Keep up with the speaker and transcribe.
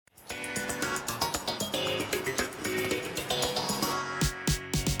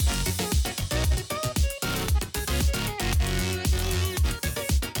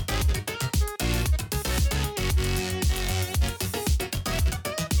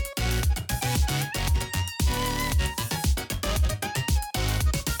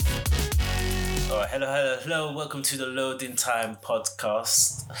Hello. Welcome to the Loading Time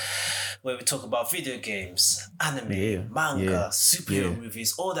podcast, where we talk about video games, anime, manga, superhero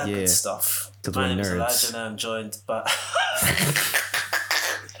movies, all that good stuff. My name is Elijah, and I'm joined by.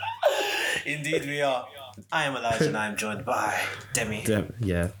 Indeed, we are. I am Elijah, and I'm joined by Demi.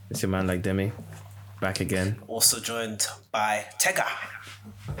 It's your man like Demi, back again. Also joined by Tega.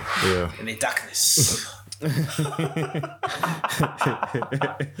 In the darkness.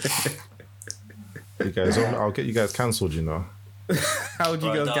 You guys, I'll get you guys cancelled, you know. How would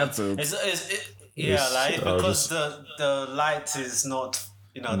you get cancelled? Because the light is not,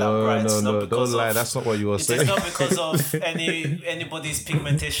 that No, bright. no, don't lie. That's not what you were saying. It's not because of anybody's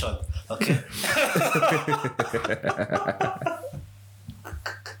pigmentation. Okay.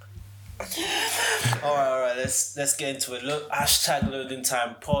 All right. Let's get into it. Look, #Loading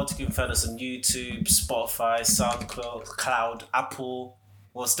Time Pod. You can find us on YouTube, Spotify, SoundCloud, Apple.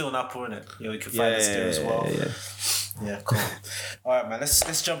 Well, still on Apple, innit? Yeah, we can find us there as well. Yeah, cool. All right, man.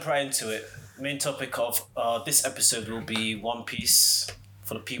 Let's jump right into it. Main topic of this episode will be One Piece.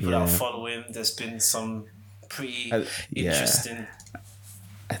 For the people that are following, there's been some pretty interesting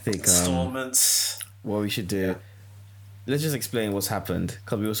I think installments. What we should do. Let's just explain what's happened,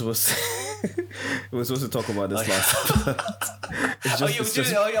 because we were supposed to talk about this last episode.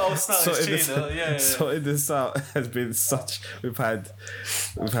 Sorting this out has been such. We've had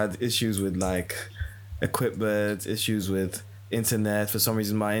issues with like equipment, issues with internet. For some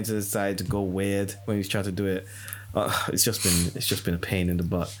reason, my internet decided to go weird when we tried to do it. It's just been a pain in the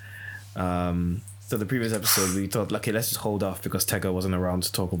butt. So the previous episode we thought, okay, let's just hold off because Tega wasn't around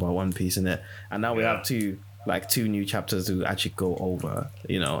to talk about One Piece in it, and now we have two new chapters to actually go over,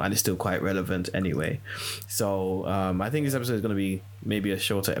 and it's still quite relevant anyway. So I think this episode is going to be maybe a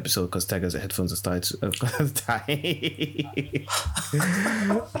shorter episode because Tega's headphones are starting to die.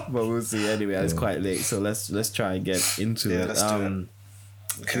 But we'll see. Anyway, it's quite late, so let's try and get into it. Let's do it.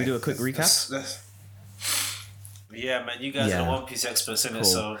 Can we do a quick recap? Yeah, man, you guys are the One Piece experts, innit?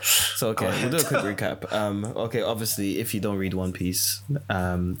 Cool. So okay, we'll do a quick recap. Okay, obviously, if you don't read One Piece,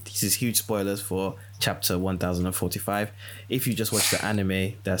 this is huge spoilers for chapter 1045. If you just watch the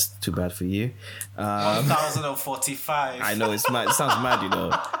anime, that's too bad for you. 1045. I know, it's mad. It sounds mad,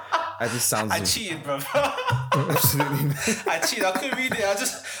 I cheated, bro. Absolutely. I cheated. I couldn't read it.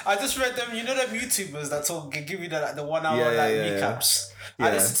 I just read them. You know them YouTubers that give you the 1 hour recaps. Yeah.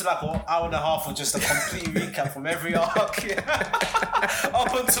 I listened to like an hour and a half of just a complete recap from every arc.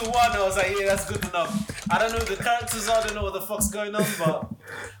 Up until one, I was like, yeah, that's good enough. I don't know who the characters are. I don't know what the fuck's going on, but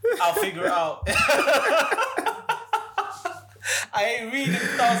I'll figure it out. I ain't reading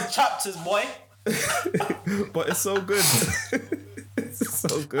 1,000 chapters, boy. But it's so good. It's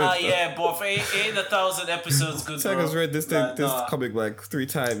so good. Yeah, but if ain't 1,000 episodes good. Tega's read this comic like 3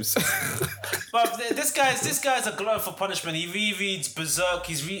 times. But this guy's a glutton for punishment. He rereads Berserk.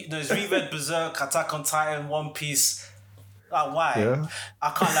 He's reread Berserk, Attack on Titan, One Piece. Like, why? Yeah.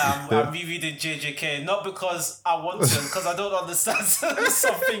 I can't lie. I'm rereading JJK, not because I want to, because I don't understand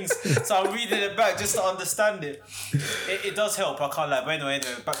some things. So I'm reading it back just to understand it. It does help. I can't lie. But anyway,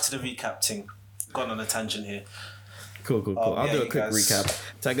 back to the recap thing. Gone on a tangent here. Cool. I'll do a quick recap.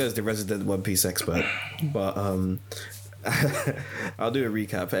 Tega is the resident One Piece expert, but I'll do a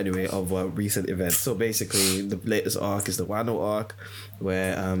recap anyway of recent events. So basically, the latest arc is the Wano arc,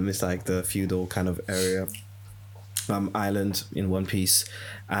 where it's like the feudal kind of area, island in One Piece,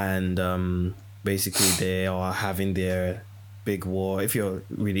 and basically they are having their big war. If you've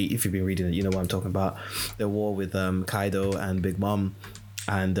been reading it, you know what I'm talking about. The war with Kaido and Big Mom,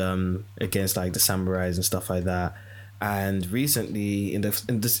 and against like the samurais and stuff like that. And recently, there's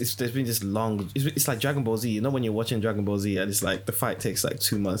been this long. It's like Dragon Ball Z. When you're watching Dragon Ball Z, and it's like the fight takes like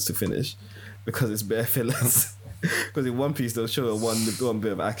 2 months to finish, because it's bare fillers. Because in One Piece they'll show one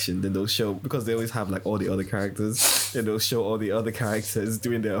bit of action, then they'll show, because they always have like all the other characters, then they'll show all the other characters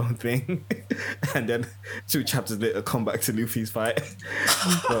doing their own thing, and then 2 chapters later come back to Luffy's fight.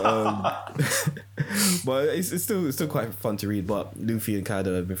 But it's still quite fun to read. But Luffy and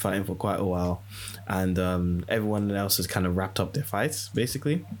Kaido have been fighting for quite a while, and everyone else has kind of wrapped up their fights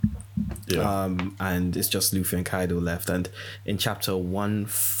basically. Yeah. And it's just Luffy and Kaido left, and in chapter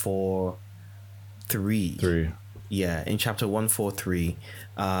 143. Yeah, in chapter 143,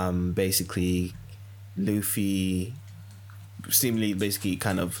 basically, Luffy seemingly basically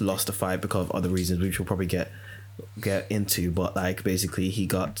kind of lost the fight because of other reasons, which we'll probably get into. But like basically,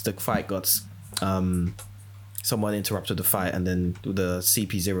 the fight got someone interrupted the fight, and then the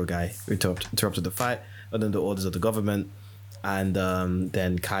CP0 guy interrupted the fight under the orders of the government, and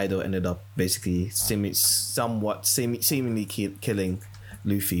then Kaido ended up basically seemingly killing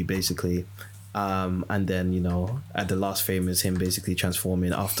Luffy basically. And then, at the last frame is him basically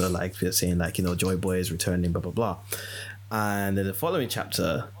transforming after like saying like, Joy Boy is returning, blah, blah, blah. And in the following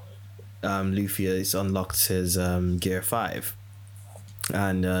chapter, Luffy has unlocked his Gear 5.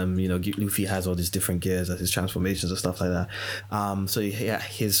 And, Luffy has all these different gears as his transformations and stuff like that. So yeah,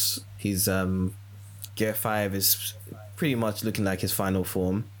 his Gear 5 is pretty much looking like his final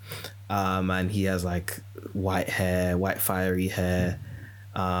form. And he has like white fiery hair.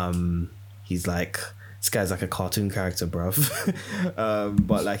 He's like, this guy's like a cartoon character, bruv.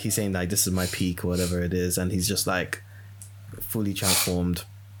 But like he's saying like, this is my peak or whatever it is, and he's just like fully transformed.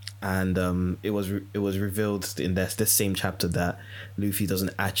 And it was revealed in this same chapter that Luffy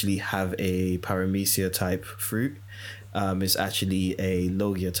doesn't actually have a Paramecia type fruit. It's actually a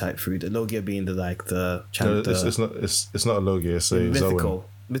Logia type fruit. A Logia being the it's not a Logia. It's a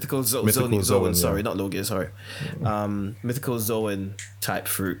mythical Zoan. Zoan. Sorry, not Logia. Sorry, mythical Zoan type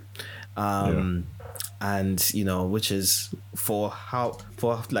fruit. And which is for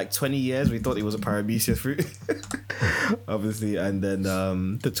like 20 years we thought it was a Paramecia fruit, obviously, and then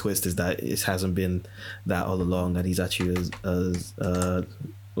the twist is that it hasn't been that all along, and he's actually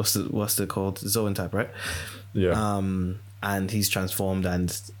what's it called, Zoan type, right? Yeah. And he's transformed,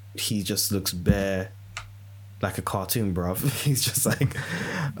 and he just looks bare like a cartoon, bruv. He's just like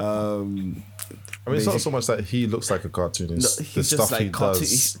I mean, it's not so much that he looks like a cartoon. It's the stuff like he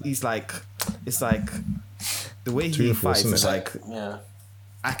does. He's like, it's like the way he fights is like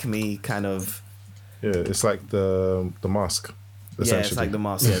Acme kind of. Yeah, it's like the mask. Yeah, it's like the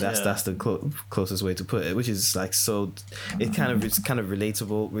mask. Yeah, that's the closest way to put it. Which is like so. It's kind of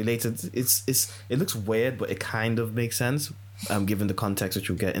related. It looks weird, but it kind of makes sense. Given the context which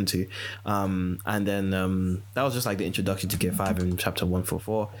we'll get into, and then that was just like the introduction to Gear 5 in chapter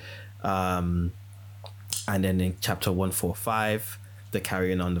 144. And then in chapter 145, they're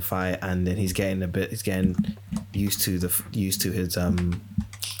carrying on the fight, and then he's getting used to his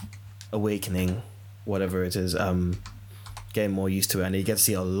awakening, whatever it is, getting more used to it, and you get to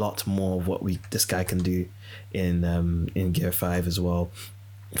see a lot more of what this guy can do in Gear 5 as well,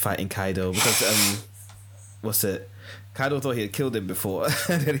 fighting Kaido, because Kaido thought he had killed him before,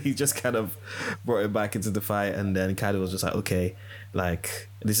 and then he just kind of brought him back into the fight, and then Kaido was just like, okay, like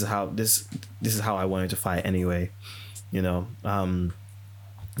this is how I wanted to fight anyway, Then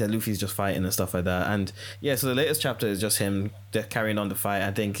Luffy's just fighting and stuff like that, and yeah, so the latest chapter is just him carrying on the fight.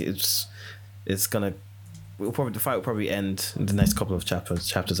 I think the fight will probably end in the next couple of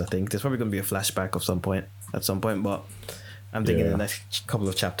chapters. I think there's probably gonna be a flashback at some point, but I'm thinking in the next couple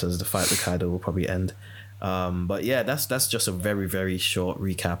of chapters the fight with Kaido will probably end. But yeah, that's just a very, very short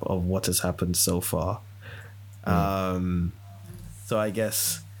recap of what has happened so far. So I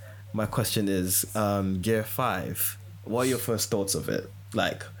guess my question is, Gear 5, what are your first thoughts of it?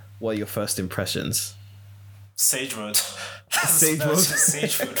 Like, what are your first impressions? Sage mode. Sage mode.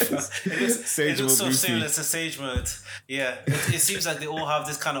 Sage mode. It looks so Luffy. similar to Sage mode. Yeah, it seems like they all have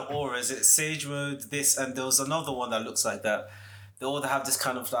this kind of aura. Is it Sage mode? This, and there was another one that looks like that. They all have this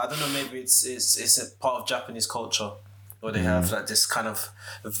kind of, I don't know, maybe it's a part of Japanese culture, where they have like this kind of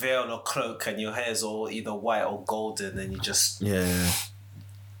veil or cloak, and your hair is all either white or golden, and you just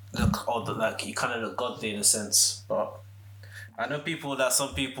look odd, like you kind of look godly in a sense. But I know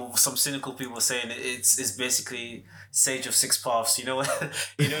some cynical people saying it's basically Sage of Six Paths. In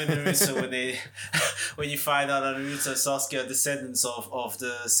Naruto when you find out that Naruto and Sasuke are descendants of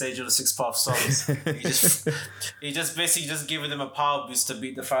the Sage of the Six Paths sons, you just basically just giving them a power boost to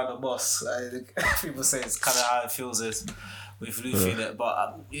beat the final boss. People say it's kind of how it feels with Luffy in it,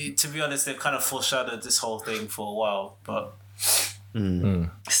 but to be honest, they've kind of foreshadowed this whole thing for a while. But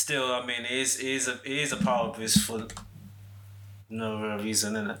still, I mean, it is a power boost for no real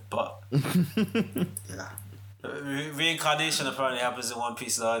reason, innit? But reincarnation apparently happens in One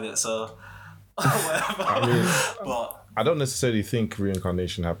Piece, though, innit? So whatever. But I don't necessarily think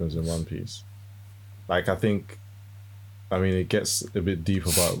reincarnation happens in One Piece. Like, it gets a bit deep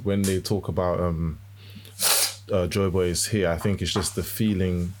about when they talk about Joy Boy is here. I think it's just the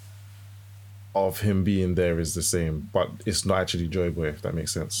feeling of him being there is the same, but it's not actually Joy Boy, if that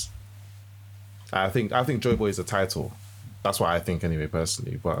makes sense. I think Joy Boy is a title. That's what I think anyway,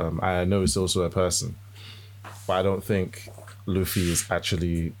 personally. But I know it's also a person. But I don't think Luffy is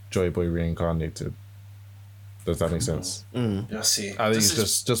actually Joy Boy reincarnated. Does that make sense? I see. I think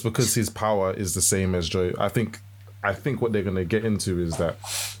it's just because his power is the same as Joy. I think what they're gonna get into is that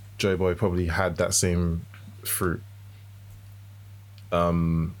Joy Boy probably had that same fruit.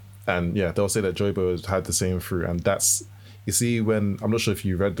 And yeah, they'll say that Joy Boy had the same fruit, and that's, you see, when, I'm not sure if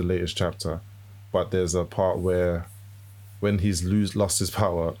you read the latest chapter, but there's a part where when he's lost his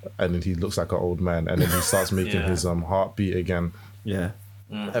power, and then he looks like an old man, and then he starts making his heartbeat again. Yeah.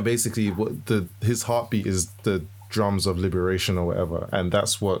 And basically, his heartbeat is the drums of liberation or whatever, and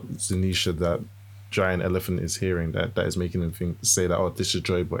that's what Zanisha, that giant elephant, is hearing. That is making him say that, oh, this is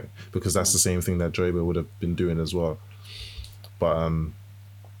Joy Boy, because that's the same thing that Joy Boy would have been doing as well. But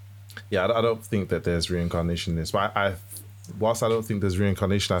yeah, I don't think that there's reincarnation in this. But whilst I don't think there's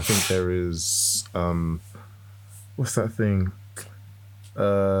reincarnation, I think there is. What's that thing?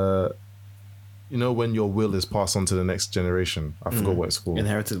 You know, when your will is passed on to the next generation. I forgot what it's called.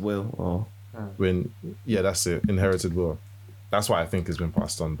 Inherited will, or that's it. Inherited will. That's why I think it's been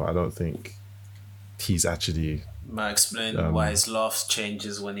passed on, but I don't think he's actually. Might explain why his laugh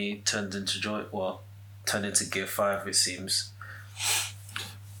changes when he turned into turned into Gear 5, it seems.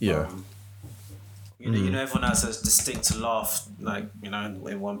 Yeah. You know, everyone has a distinct laugh, like, you know,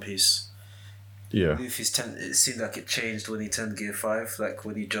 in One Piece. Yeah. Luffy's it seemed like it changed when he turned Gear 5, like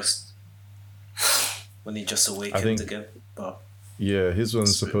when he just awakened again. But yeah, his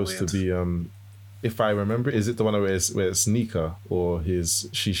one's supposed to be if I remember, is it the one where it's Nika or his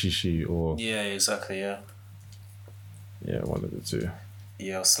Shi or yeah, exactly, yeah, one of the two.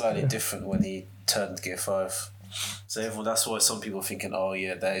 Yeah, it was slightly different when he turned Gear 5. So that's why some people are thinking, oh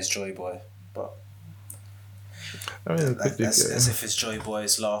yeah, that is Joy Boy, but I mean, as if it's Joy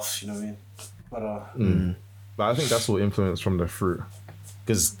Boy's laugh, you know what I mean? But I think that's all influence from the fruit,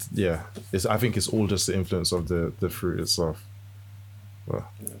 because I think it's all just the influence of the fruit itself. Well,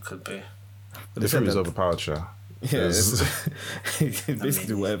 it could be. The fruit is overpowered, sure. Yeah, he can basically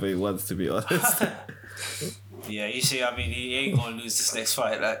do whatever he wants, to be honest. Yeah, you see, I mean, he ain't gonna lose this next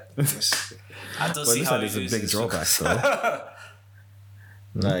fight. Like, I don't see how he loses. There's a big drawback, though.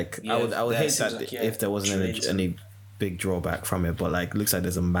 Like, Yeah, I would hate that like, if there wasn't any big drawback from it, but like, looks like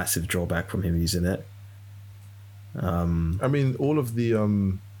there's a massive drawback from him using it. I mean, all of the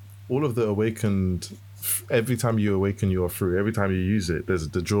awakened. Every time you awaken your fruit, every time you use it,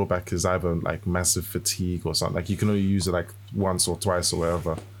 the drawback is either like massive fatigue or something. Like, you can only use it like once or twice or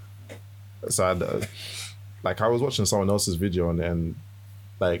whatever. So I was watching someone else's video and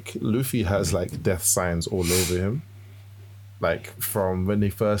like Luffy has like death signs all over him. Like from when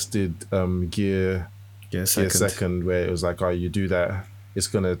they first did Gear Second, where it was like, oh, you do that, it's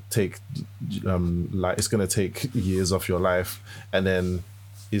gonna take years off your life, and then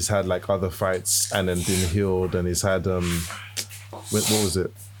he's had like other fights and then been healed, and he's had what was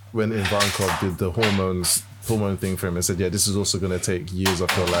it when Ivankov did the hormone thing for him and said, yeah, this is also gonna take years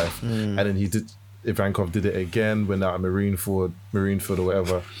off your life, and then Ivankov did it again when at Marineford or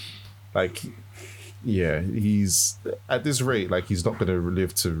whatever. Like, yeah, he's at this rate, like he's not gonna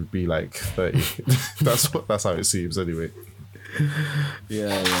live to be like 30. that's how it seems anyway.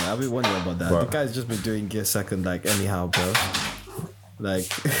 Yeah, I've been wondering about that. The guy's just been doing Gear Second like anyhow, bro.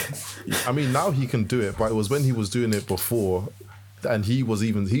 Like, I mean, now he can do it, but it was when he was doing it before, and he's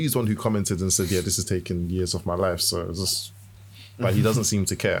the one who commented and said, yeah, this is taking years off my life. So it's just, but he doesn't seem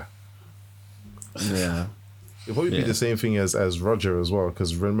to care. Yeah. It'll probably be the same thing as Roger as well,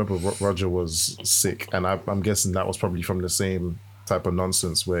 because remember Roger was sick, and I'm guessing that was probably from the same type of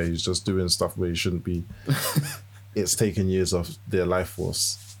nonsense where he's just doing stuff where he shouldn't be. It's taking years off their life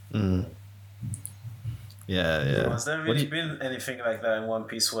force. Yeah. Has there really been anything like that in One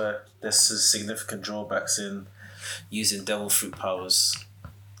Piece where there's significant drawbacks in using devil fruit powers?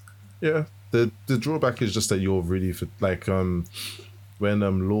 Yeah, the drawback is just that you're really like when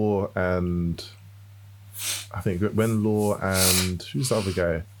Law and who's the other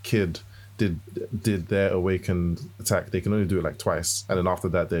guy, Kid, did their awakened attack, they can only do it like twice, and then after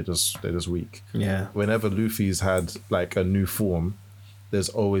that they're just weak. Yeah. Whenever Luffy's had like a new form, there's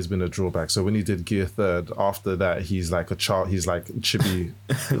always been a drawback. So when he did Gear Third, after that he's like a child, he's like Chibi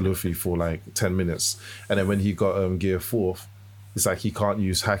Luffy for like 10 minutes, and then when he got Gear Fourth, it's like he can't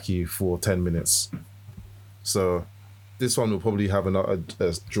use Haki for 10 minutes. So this one will probably have a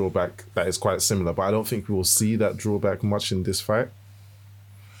drawback that is quite similar, but I don't think we will see that drawback much in this fight.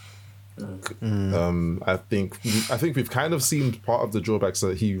 I think we've kind of seen part of the drawbacks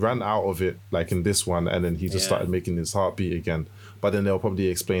that he ran out of it, like in this one, and then he just started making his heart beat again. But then they'll probably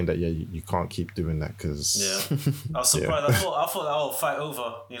explain that you can't keep doing that because I was surprised. I thought that whole fight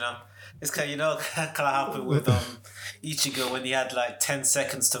over. You know, it's kind of happened with Ichigo when he had like 10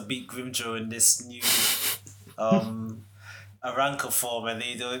 seconds to beat Grimjo in this new Aranka form, and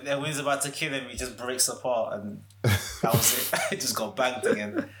when he's about to kill him, he just breaks apart, and that was it. It just got banged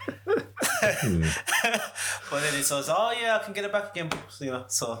again. But then he says, "Oh yeah, I can get it back again." You know,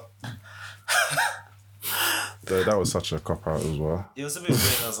 so that was such a cop out as well. It was a bit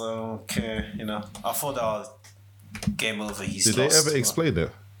weird. I was like, okay, you know, I thought that game over. He's Did lost. they ever explain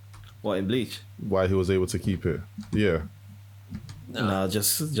it? What, in Bleach? Why he was able to keep it? Yeah. No,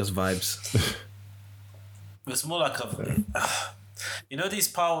 just vibes. It's more like you know, these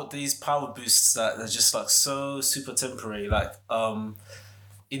power boosts that are just like so super temporary. Like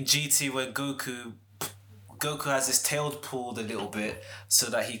in GT when Goku has his tail pulled a little bit so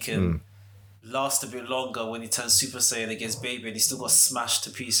that he can last a bit longer when he turns Super Saiyan against Baby, and he still got smashed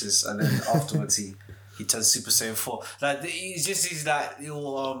to pieces, and then afterwards he turns Super Saiyan 4. Like it's just these like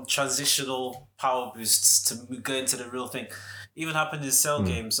little transitional power boosts to go into the real thing. Even happened in Cell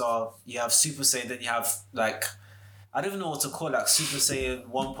games. You have Super Saiyan, then you have like, I don't even know what to call it, like Super Saiyan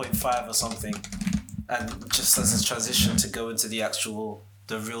 1.5 or something, and just as a transition to go into the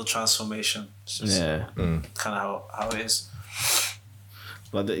real transformation. It's just kind of how it is.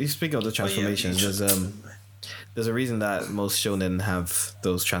 But speaking of the transformations, there's a reason that most shonen have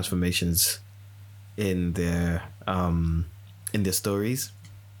those transformations in their stories.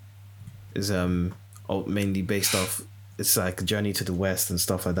 Is mainly based off. It's like Journey to the West and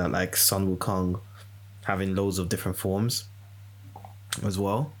stuff like that, like Sun Wukong having loads of different forms as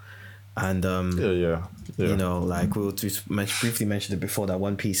well. And you know, like we briefly mentioned it before, that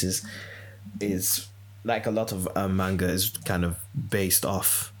One Piece is like a lot of manga is kind of based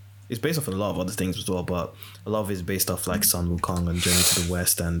off. It's based off a lot of other things as well, but a lot of it is based off like Sun Wukong and Journey to the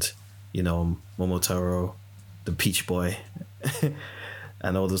West, and you know, Momotaro, the Peach Boy,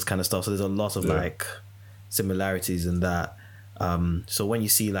 and all those kind of stuff. So there's a lot of like similarities in that. So when you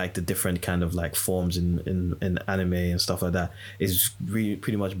see like the different kind of like forms in anime and stuff like that, it's really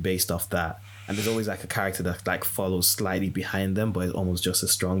pretty much based off that. And there's always like a character that like follows slightly behind them, but it's almost just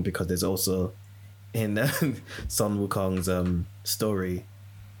as strong, because there's also in Sun Wukong's story,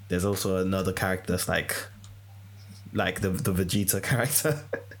 there's also another character that's like the Vegeta character.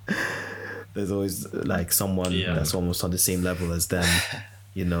 There's always like someone that's almost on the same level as them,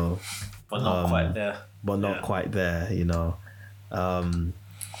 you know, but not quite there. But not quite there, you know.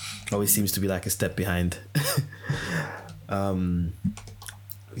 Always seems to be like a step behind. The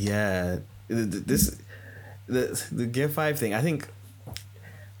Gear 5 thing, I think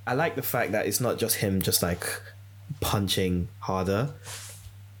I like the fact that it's not just him just like punching harder.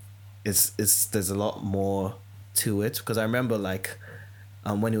 It's there's a lot more to it, because I remember like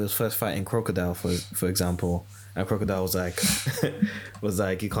when he was first fighting Crocodile for example, and Crocodile was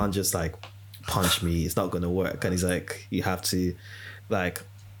like you can't just like punch me, it's not gonna work, and he's like, you have to like,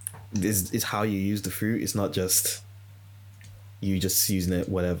 this is how you use the fruit, it's not just you just using it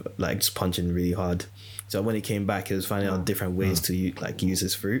whatever, like just punching really hard. So when he came back, he was finding out different ways to use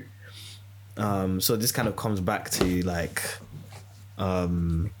his fruit. So this kind of comes back to like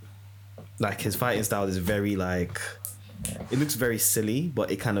his fighting style is very like, it looks very silly,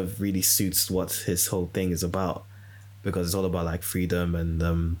 but it kind of really suits what his whole thing is about, because it's all about like freedom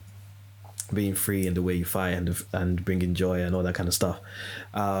and being free in the way you fight and bringing joy and all that kind of stuff.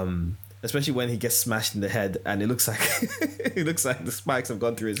 Especially when he gets smashed in the head and it looks like the spikes have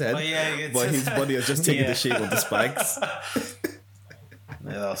gone through his head, but his body has just taken the shape of the spikes.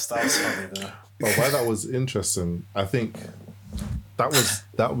 That was funny though. But why that was interesting, I think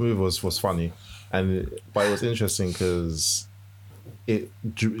that move was funny, but it was interesting because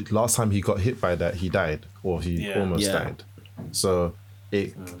last time he got hit by that, he died, or he almost died. So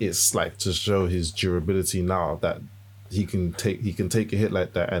it's like to show his durability now, that he can take a hit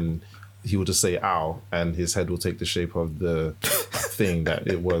like that and he will just say ow, and his head will take the shape of the thing that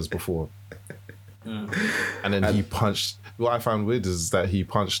it was before. And then he punched. What I found weird is that he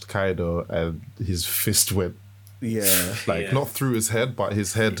punched Kaido and his fist went not through his head, but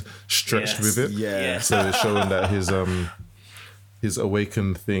his head stretched with it. So it's showing that his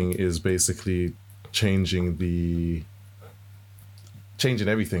awakened thing is basically changing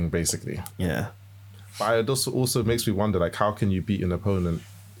everything basically. But it also makes me wonder, like, how can you beat an opponent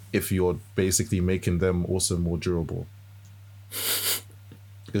if you're basically making them also more durable?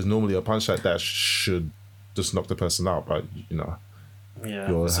 Because normally a punch like that should just knock the person out, but you know,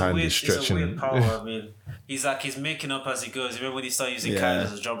 your hand is stretching. It's a weird power. I mean, he's making up as he goes. Remember when he started using Kaido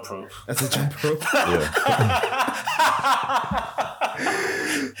as a jump rope? As a jump rope.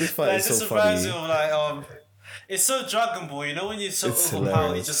 This fight is so funny. It's so Dragon Ball, you know, when you're so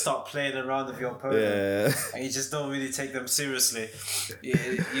overpowered, you just start playing around with your opponent, and you just don't really take them seriously, you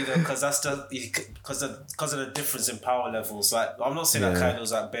know, because because of the difference in power levels. Like, I'm not saying that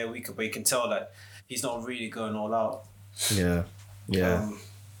Kaido's like bare weaker, but you can tell like he's not really going all out.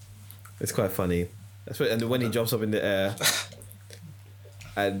 It's quite funny, and when he jumps up in the air.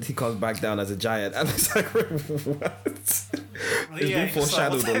 And he comes back down as a giant, and it's like, what? It's been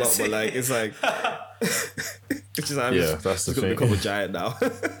foreshadowed a lot, but like, it's like, Which is how Yeah, that's the he's gonna thing. become a giant now.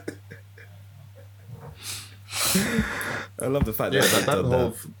 I love the fact Yeah, that that they've done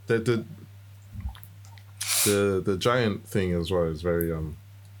whole that. the giant thing as well is very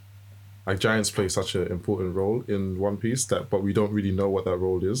like giants play such an important role in One Piece but we don't really know what that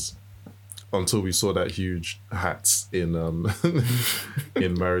role is until we saw that huge hats in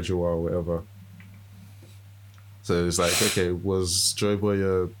in Marriagewa or whatever. So it's like, okay, was Joy Boy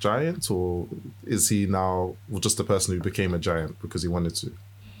a giant, or is he now just a person who became a giant because he wanted to?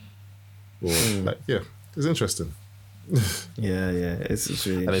 Or like, yeah, it's interesting. Yeah, it's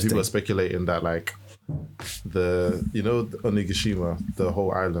really And then people are interesting. speculating that like the Onigashima, the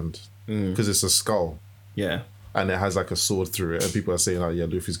whole island, because it's a skull Yeah. and it has like a sword through it, and people are saying, oh yeah,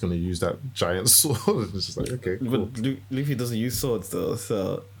 Luffy's gonna use that giant sword. It's just like, okay, cool. But Luffy doesn't use swords though,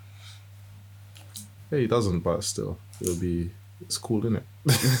 so Yeah, he doesn't, but still, it's cool, isn't it?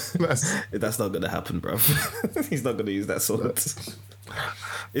 that's not gonna happen, bro. He's not gonna use that sword.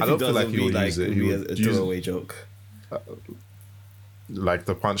 If I don't feel like he will use it. It'll He be a would use it. throwaway joke. Like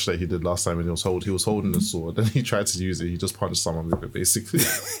the punch that he did last time, and he was holding the sword, and he tried to use it. He just punched someone with it, basically.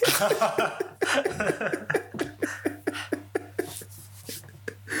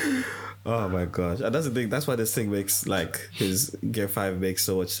 Oh my gosh. And that's the thing, that's why this thing makes like his Gear 5 makes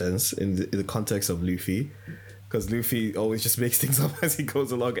so much sense in the context of Luffy. Because Luffy always just makes things up as he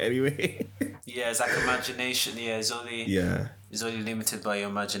goes along anyway. Yeah, it's like imagination. Yeah, it's only limited by your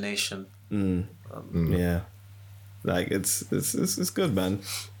imagination. Yeah. Like it's good, man.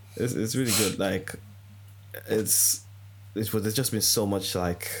 It's really good. Like there's just been so much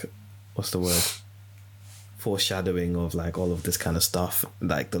like, what's the word? Foreshadowing of like all of this kind of stuff.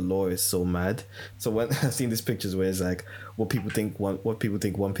 Like the lore is so mad. So when I've seen these pictures where it's like what people think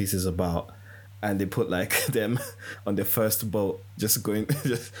One Piece is about, and they put like them on their first boat just going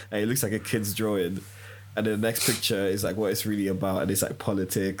and it looks like a kid's drawing, and then the next picture is like what it's really about, and it's like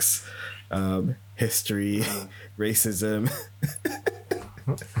politics, history, racism,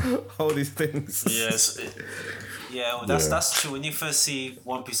 all these things. Yes. Yeah, well, that's true. When you first see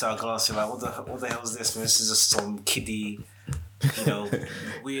One Piece at a glance, you're like, what the hell is this, man? This is just some kiddie,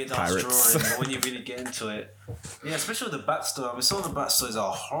 weird ass Pirates. drawing. But when you really get into it, yeah, especially with the backstory. I mean, some of the backstories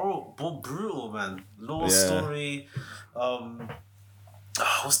are horrible, brutal, man. Law story.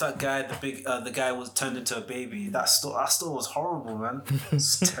 What's that guy? The guy was turned into a baby. That story was horrible, man.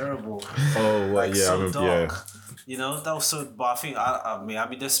 It's terrible. Oh, well, Like, yeah, I so remember, dark. yeah. That was so. But I think I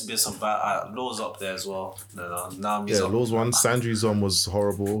mean, there's been some bad laws up there as well. Nami's Yeah, up. Law's one, Sanji's one was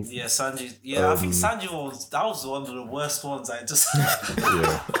horrible. Yeah, Sanji. Yeah, I think Sanji was one of the worst ones. I just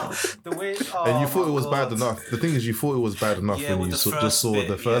Yeah. the way. And you thought it was bad enough. The thing is, you thought it was bad enough when with you the just first saw bit,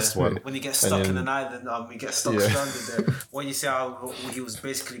 the first one. when he gets and stuck then- in an island, he gets stuck stranded there. When you see how he was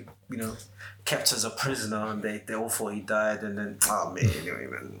basically, kept as a prisoner, and they all thought he died, and then anyway,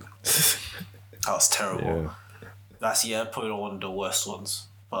 man, that was terrible. Yeah. That's probably one of the worst ones.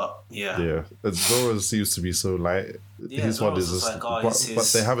 But Yeah, and Zoro's seems to be so light. Yeah, His one Zoro's is is just, like, but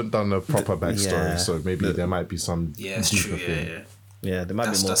they haven't done a proper backstory, yeah. so maybe there might be some yeah, it's deeper true. thing. Yeah, there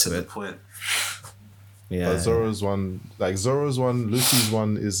might be more That's to a it. good point. Yeah. But Zoro's one, Luffy's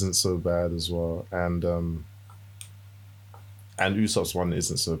one isn't so bad as well, and Usopp's one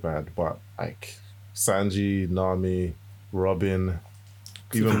isn't so bad, but like Sanji, Nami, Robin,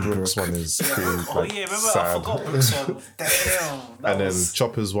 even Brooks' one is pretty Remember sad. I forgot Brooks one. Damn. And then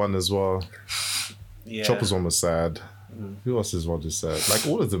Chopper's one as well. yeah. Chopper's one was sad. Who else's one is sad? Like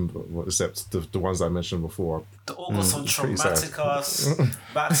all of them, except the ones I mentioned before. They all got some pretty sad. traumatic ass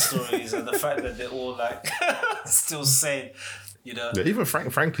backstories, and the fact that they're all like still sane. Yeah, even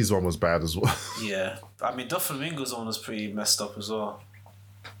Frankie's one was bad as well. Yeah. I mean, Doflamingo's one was pretty messed up as well.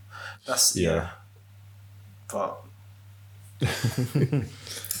 That's Yeah. But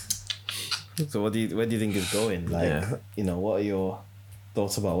So where do you think it's going? Like, what are your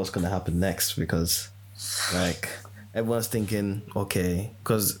thoughts about what's going to happen next? Because, like, everyone's thinking, okay,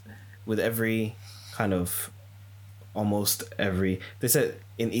 because with every kind of, they said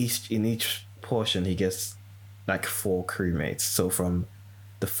in each portion he gets like 4 crewmates. So from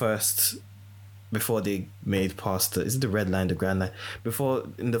the first, before they made past is it the red line, the grand line? Before,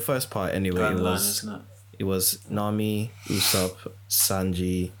 in the first part anyway, Grand it Line, was isn't it? it was Nami, Usopp,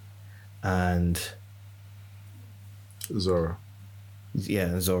 Sanji, and Zoro.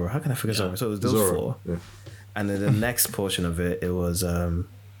 Zoro. How can I forget Zoro? So it was those Zoro. 4. Yeah. And then the next portion of it was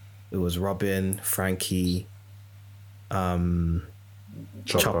Robin, Frankie,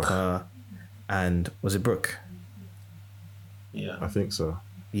 Chopper, and was it Brooke? Yeah. I think so.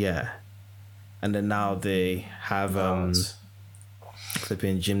 Yeah. And then now they have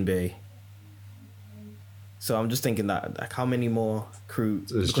flipping Jinbei So I'm just thinking that, like, how many more crew?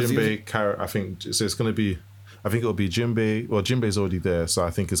 There's because Jinbei, Carrot. I think so. It's gonna be. I think it'll be Jinbei. Well, Jinbei's already there, so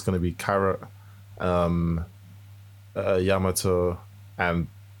I think it's gonna be Carrot, Yamato, and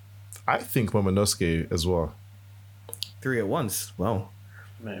I think Momonosuke as well. 3 at once. Wow.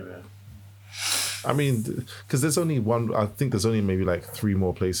 Maybe. I mean, because there's only one. I think there's only maybe like 3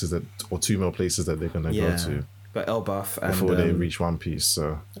 more places or 2 more places that they're gonna go to But Elbaf and before they reach One Piece.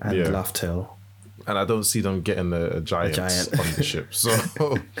 So and yeah, Laugh Tale. and I don't see them getting a giant on the ship. So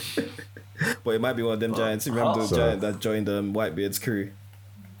But it might be one of them giants. Remember the So- giant that joined Whitebeard's crew?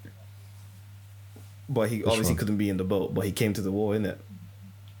 But he obviously one? couldn't be in the boat, but he came to the war, innit?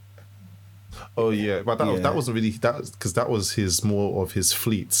 oh yeah, but Yeah. that wasn't really because that was his more of his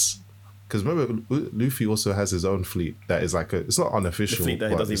fleets. Because remember, Luffy also has his own fleet that is like it's not The unofficial. fleet that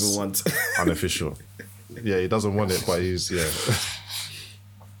he but doesn't it's even want. unofficial. Yeah, he doesn't want it, but he's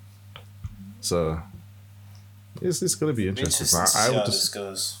So it's gonna be interesting. Interesting to see I how would this just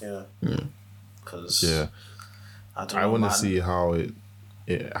goes. Yeah. Because I don't know. I want to man. see how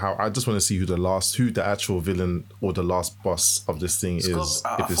how I just want to see who the actual villain or the last boss of this thing is.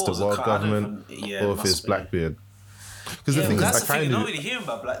 I If it's thought the it was world I don't government even- yeah, or it if it's must be. Blackbeard. Because Yeah, the thing but is, that's the I thing. You don't kind of really hear him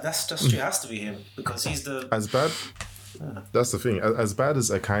about Black. That's true. It has to be him because he's the. as bad. That's the thing. As bad as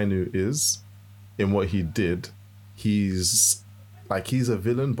Akainu is in what he did, he's a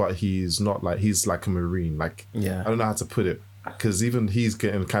villain, but he's not like he's like a marine. Like Yeah. I don't know how to put it because even he's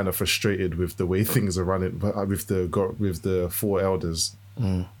getting kind of frustrated with the way things are running. But with the 4 elders,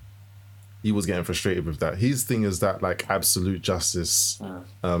 he was getting frustrated with that. His thing is that like absolute justice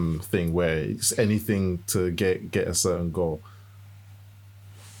thing where it's anything to get a certain goal.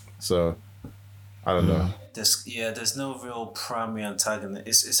 So I don't know. There's no real primary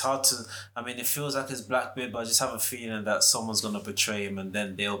antagonist. It's hard to. I mean, it feels like it's Blackbeard, but I just have a feeling that someone's gonna betray him, and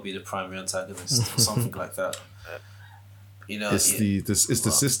then they'll be the primary antagonist or something like that. You know, It's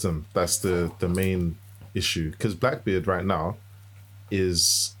the system that's the main issue because Blackbeard right now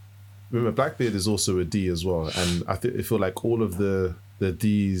is remember Blackbeard is also a D as well, and I feel like all of the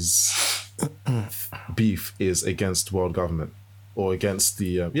D's beef is against world government or against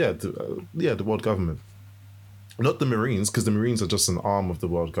the world government, not the Marines, because the Marines are just an arm of the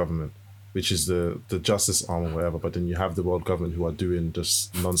world government, which is the justice arm or whatever. But then you have the world government who are doing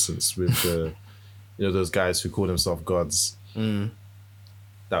just nonsense with the those guys who call themselves gods.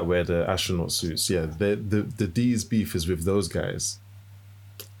 That wear the astronaut suits. Yeah, the D's beef is with those guys,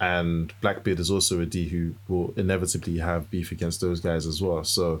 and Blackbeard is also a D who will inevitably have beef against those guys as well.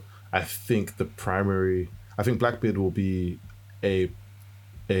 So I think Blackbeard will be a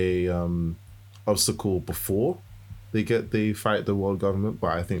obstacle before they fight the world government,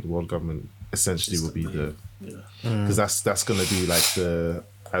 but I think the world government essentially will be because that's gonna be like the,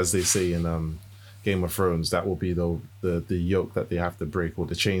 as they say in Game of Thrones, that will be the yoke that they have to break or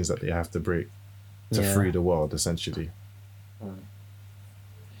the chains that they have to break to free the world essentially.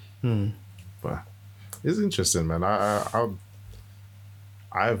 But it's interesting, man.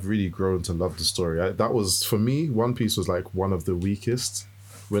 I've really grown to love the story. That was for me. One Piece was like one of the weakest.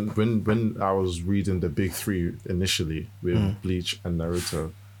 When I was reading the big 3 initially with Bleach and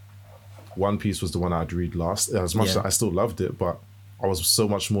Naruto, One Piece was the one I'd read last. As much as I still loved it, but I was so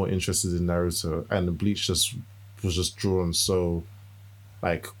much more interested in Naruto, and Bleach was just drawn so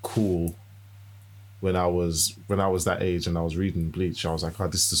like cool. When I was that age and I was reading Bleach, I was like, oh,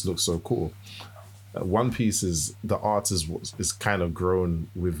 this just looks so cool. One Piece the art is kind of grown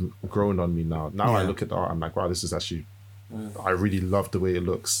on me now. Now I look at the art, I'm like, wow, this is actually, I really love the way it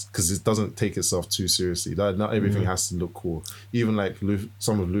looks because it doesn't take itself too seriously. Not everything has to look cool. Even like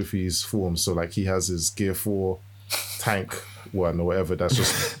some of Luffy's forms, so like he has his Gear 4 tank one or whatever. That's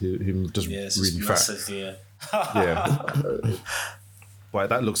just him just really fat. Massive, Yeah, but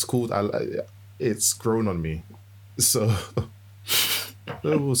that looks cool. It's grown on me, so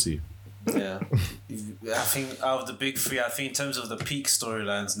we'll see. Yeah, I think out of the big 3, I think in terms of the peak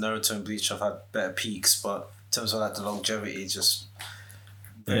storylines, Naruto and Bleach have had better peaks, but in terms of like the longevity, just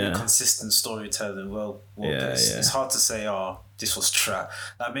very consistent storytelling. It's hard to say, oh, this was trap.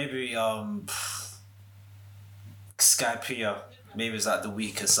 Like maybe Skypiea, maybe it's like the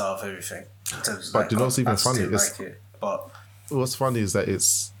weakest out of everything. In terms of, But like, you know what's even I still funny? but What's funny is that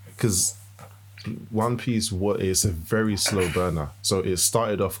it's because One Piece is a very slow burner. So it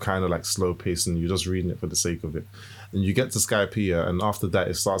started off kind of like slow paced and you're just reading it for the sake of it. And you get to Skypiea and after that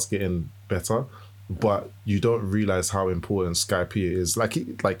it starts getting better. But you don't realize how important Skypiea is. Like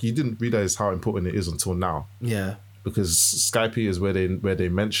you didn't realize how important it is until now. Yeah. Because Skypiea is where they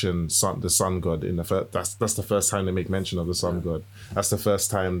mention the sun god in the first. That's the first time they make mention of the sun god. That's the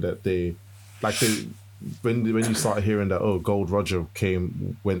first time that they when you start hearing that Gold Roger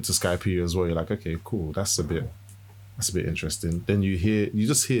went to Skypiea as well, you're like, okay, cool, that's a bit interesting. Then you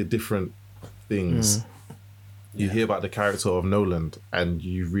just hear different things. You hear about the character of Noland, and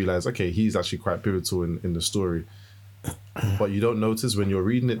you realize, okay, he's actually quite pivotal in the story. But you don't notice when you're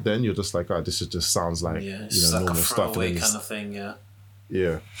reading it. Then you're just like, oh, this just sounds like it's like normal a stuff. throwaway kind of thing, yeah.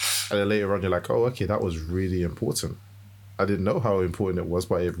 Yeah, and then later on, you're like, oh, okay, that was really important. I didn't know how important it was,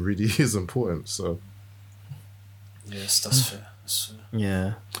 but it really is important. So, yes, that's fair. That's fair.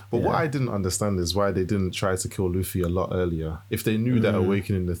 Yeah. But what I didn't understand is why they didn't try to kill Luffy a lot earlier. If they knew that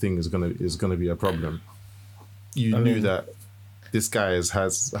awakening the thing is gonna be a problem, you knew that this guy has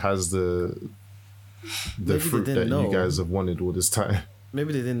the fruit that you guys have wanted all this time.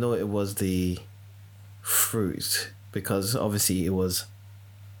 Maybe they didn't know it was the fruit, because obviously it was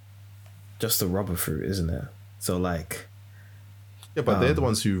just the rubber fruit, isn't it? So like, yeah, but they're the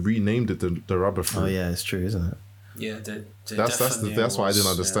ones who renamed it the rubber fruit. Oh yeah, it's true, isn't it? Yeah, that's why I didn't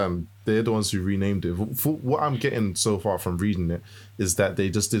understand. Yeah. They're the ones who renamed it. For what I'm getting so far from reading it is that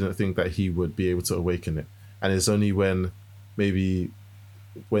they just didn't think that he would be able to awaken it, and it's only when he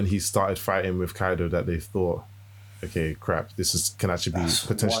started fighting with Kaido that they thought, okay, crap, can actually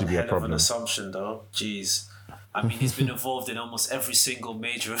potentially be a problem. Of an assumption, though. Jeez. I mean, he's been involved in almost every single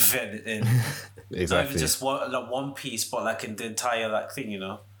major event in exactly. Not even just one piece, but like in the entire thing.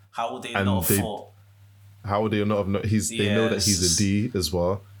 How would they not have fought? How would they not have known? They know that he's a D as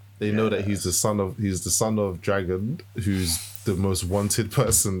well. They know that he's the son of Dragon, who's the most wanted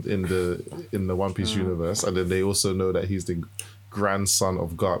person in the One Piece universe, and then they also know that he's the grandson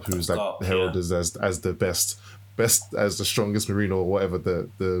of Garp, who's heralded as the best as the strongest marine or whatever,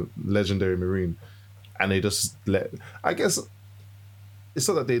 the legendary marine. And they just I guess it's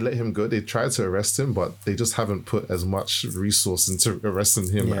not that they let him go. They tried to arrest him, but they just haven't put as much resource into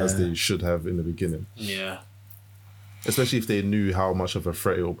arresting him as they should have in the beginning. Yeah. Especially if they knew how much of a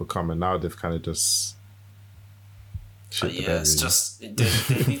threat it will become, and now they've kind of just But yeah, it's just they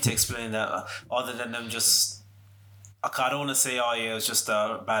need to explain that. Other than them just, I don't want to say, oh yeah, it was just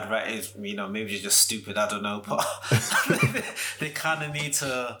a bad rat. Maybe they're just stupid. I don't know, but they kind of need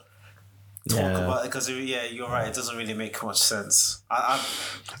to talk about it, because you're right. It doesn't really make much sense. I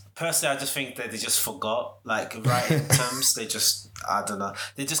personally, I just think that they just forgot, writing terms. They just, I don't know.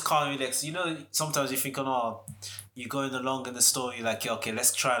 They just can't really. Sometimes you think, you're going along in the story, okay,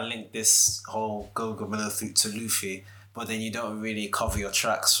 let's try and link this whole Gogo Melothoot to Luffy, but then you don't really cover your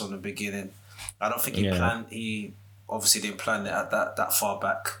tracks from the beginning. I don't think he obviously didn't plan it at that far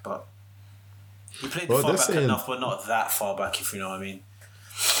back, but he played far back enough, but not that far back, if you know what I mean.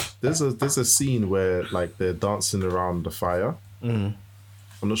 There's a scene where they're dancing around the fire.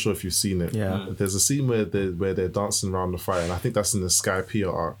 I'm not sure if you've seen it. Yeah. There's a scene where they're dancing around the fire, and I think that's in the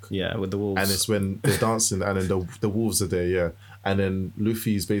Skypiea arc. Yeah, with the wolves. And it's when they're dancing, and then the wolves are there. Yeah, and then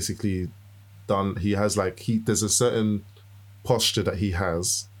Luffy's basically done. He has there's a certain posture that he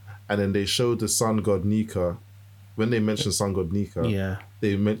has, and then they show the sun god Nika. When they mention sun god Nika,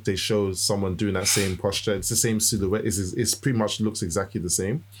 they show someone doing that same posture. It's the same silhouette. It's pretty much looks exactly the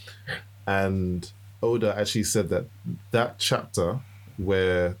same. And Oda actually said that chapter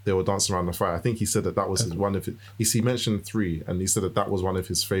where they were dancing around the fire, I think he said that was one of his. He mentioned 3, and he said that was one of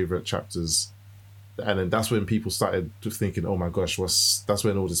his favorite chapters. And then that's when people started thinking, oh my gosh, that's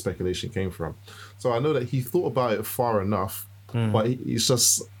when all the speculation came from. So I know that he thought about it far enough, but he's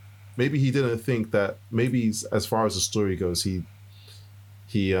just, maybe he didn't think that, maybe as far as the story goes, he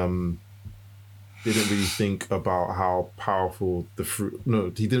didn't really think about how powerful the fruit. No,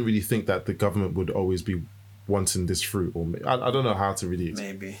 he didn't really think that the government would always be wanting this fruit. Or I don't know how to really.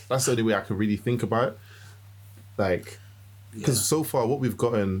 Maybe that's the only way I could really think about it. Because so far what we've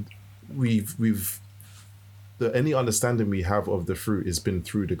gotten, any understanding we have of the fruit has been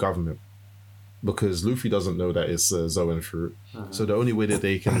through the government. Because Luffy doesn't know that it's a Zoan fruit. So the only way that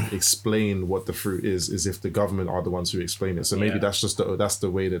they can explain what the fruit is if the government are the ones who explain it. So maybe that's the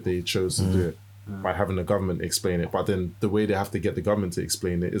way that they chose to do it, by having the government explain it. But then the way they have to get the government to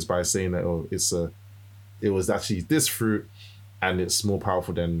explain it is by saying that it was actually this fruit, and it's more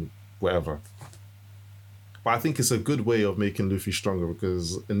powerful than whatever. But I think it's a good way of making Luffy stronger,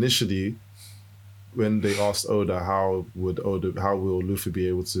 because initially, when they asked Oda how will Luffy be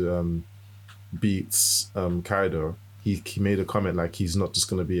able to beats Kaido, he made a comment like he's not just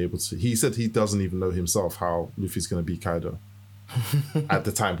going to be able to. He said he doesn't even know himself how Luffy's going to beat Kaido. At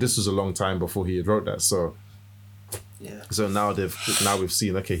the time, this was a long time before he had wrote that. So now we've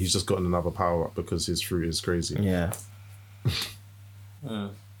seen, okay, he's just gotten another power up because his fruit is crazy. Yeah.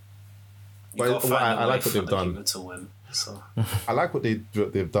 But I like what they've done. To win, so. I like what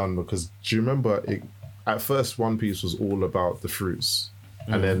they've done, because do you remember at first One Piece was all about the fruits,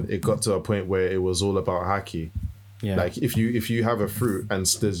 and then it got to a point where it was all about haki. Yeah. Like if you have a fruit and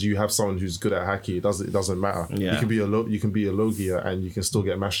you have someone who's good at haki, it doesn't matter. Yeah. You can be a Logia and you can still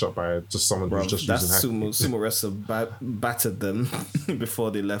get mashed up by just someone who's just that using haki. sumo wrestler battered them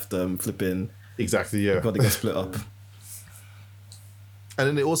before they left flipping. Exactly, yeah. Got to get split up. And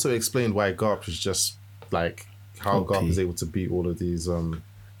then they also explained why Garp is just like how OP. Garp is able to beat all of these.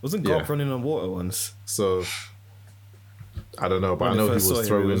 Wasn't Garp running on water once? So I don't know, but When I know we he first was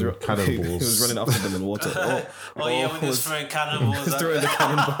saw him, throwing he cannonballs. He was running after them in water. Oh yeah, when he was throwing cannonballs. He's throwing the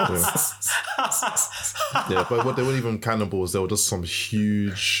cannonballs. Yeah, but what they weren't even cannonballs. They were just some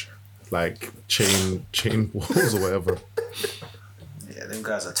huge, like chain balls or whatever. Yeah, them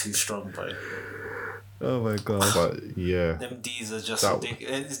guys are too strong, bro. Oh my god. But yeah, Them D's are just That-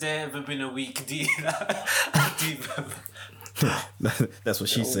 ridiculous. Has there ever been a weak D? That's what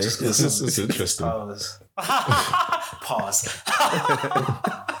she says. it's interesting. Pause. Pause.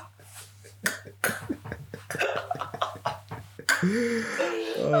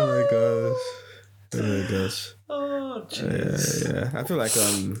 Oh my gosh. Oh my gosh. Oh jeez. Yeah. I feel like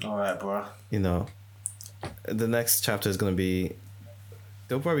All right, bro. you know, the next chapter is gonna be.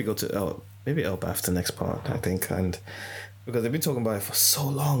 They'll probably go to maybe Elbaf the next part, I think, and because they've been talking about it for so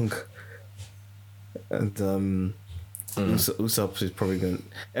long, and Usopp is probably going.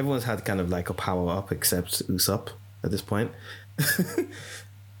 Everyone's had kind of like a power up except Usopp at this point.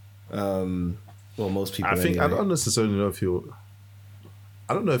 Well, most people. I think anyway. I don't necessarily know if he'll.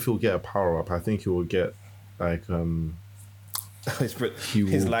 I don't know if he'll get a power up. I think he will get like his he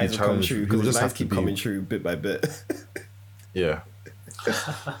his will lies be will come challenged. true He because will his just lies have to keep be- coming true bit by bit. Yeah.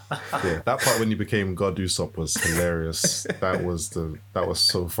 Yeah, that part when he became God Usopp was hilarious. That was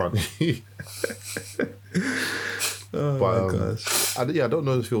so funny. Oh But my gosh. I don't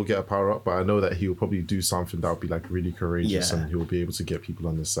know if he'll get a power up, but I know that he'll probably do something that will be like really courageous, Yeah. and he'll be able to get people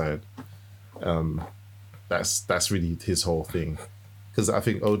on his side. That's really his whole thing. Because I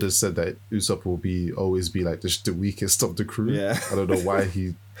think Oda said that Usopp will always be like the weakest of the crew. Yeah. I don't know why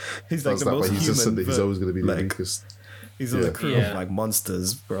he He's like does the that, most but he just said human, that he's but, always going to be the like, weakest. He's on the Yeah. crew Yeah. of like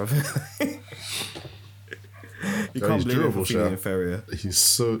monsters, bro. You No, can't he's blame him durable, for feeling Sha. inferior. He's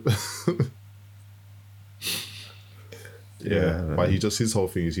so Yeah. but his whole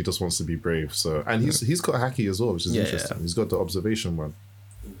thing is he just wants to be brave. So and he's got haki as well, which is Yeah, interesting. yeah. He's got the observation one.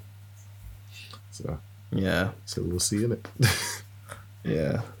 So Yeah, we'll see in it.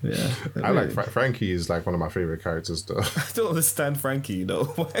 yeah. I like Frankie is like one of my favorite characters though. I don't understand Frankie, you know.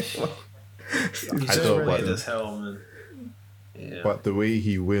 Why? I know, Weird but as hell, man. Yeah. but the way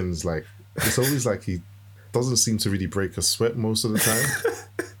he wins, like it's always like he doesn't seem to really break a sweat most of the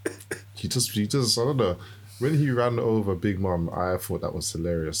time. he just I don't know. When he ran over Big Mom, I thought that was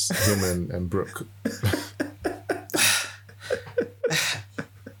hilarious. Him and Brooke.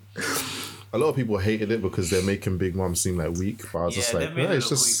 A lot of people hated it because they're making Big Mom seem like weak, but I was just they like, made no, her it's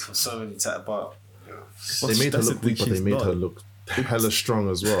look just weak for so many times, but they made her That's the look weak, thing, but they she's made her not. look hella strong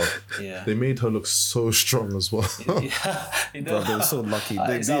as well. yeah. They made her look so strong as well. Yeah, you know, Bro, they were so lucky.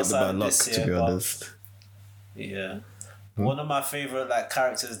 They it's beat it outside by of luck, this to year, be but- honest. Yeah. One of my favorite like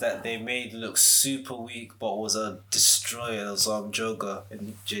characters that they made look super weak but was a destroyer was Joker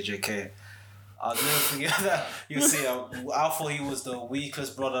in JJK. I'll never forget that. You see, I thought he was the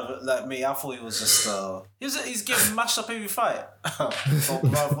weakest brother like me. I thought he was just he's getting mashed up every fight. But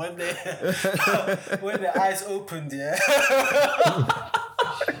bruv, when the eyes opened, yeah.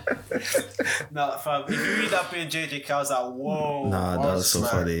 Nah, fam, if you read that bit in JJK, I was like, whoa. Nah, I that was so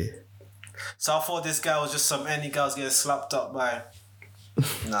like- funny. So I thought this guy was just some any guy was getting slapped up by.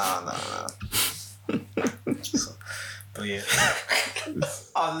 Nah. So, but yeah,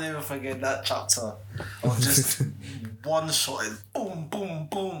 I'll never forget that chapter of just one shot and boom, boom,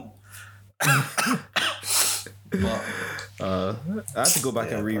 boom. But I had to go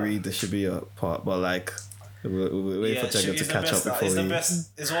back and reread the Shibuya part, but like, we'll wait for Jacob to it's the catch up best. before It's the he. best.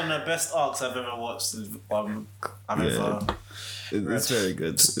 It's one of the best arcs I've ever watched. I've ever. It's very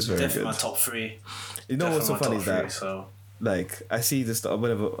good. It's very Definitely good. my top three. You know what's so funny is that, So like, I see this stuff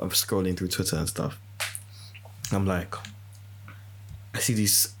whenever I'm scrolling through Twitter and stuff. I'm like, I see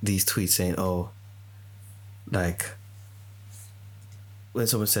these tweets saying, "Oh, like, when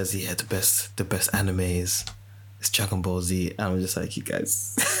someone says, yeah, the best anime is Dragon Ball Z," and I'm just like, you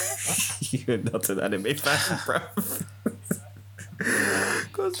guys, you're not an anime fan, bro.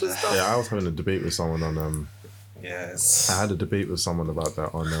 Yeah, I was having a debate with someone on yes. I had a debate with someone about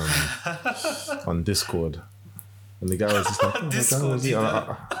that on Discord, and the guy was just like, oh, Discord, Dragon Ball Z. you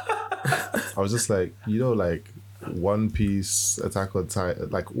know. I was just like, like One Piece, Attack on Titan,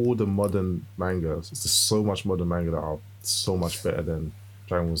 like all the modern mangas. There's so much modern manga that are so much better than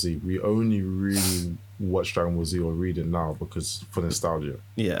Dragon Ball Z. We only really watch Dragon Ball Z or read it now because for nostalgia.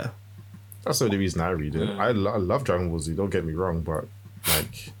 Yeah. That's the only reason I read it. I love Dragon Ball Z, don't get me wrong, but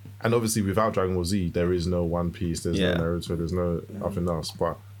like, and obviously without Dragon Ball Z, there is no One Piece, there's no Naruto, there's no nothing else.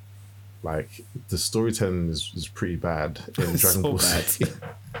 But like, the storytelling is pretty bad in Dragon Ball Z.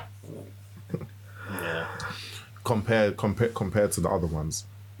 Yeah. compared to the other ones.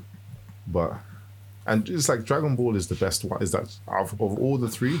 But, and it's like Dragon Ball is the best one. Is that of all the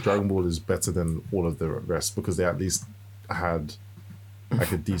three, Dragon Ball is better than all of the rest because they at least had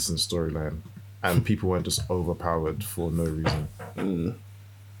like a decent storyline and people weren't just overpowered for no reason.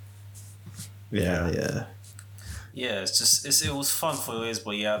 Yeah. Yeah, it was fun for ways,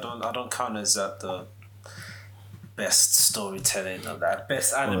 but yeah, I don't count as that the best storytelling of that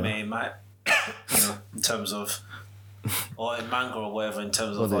best anime in terms of, or in manga or whatever, in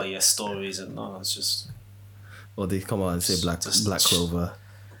terms of stories, and no, it's just. Or they come out and say Black Clover,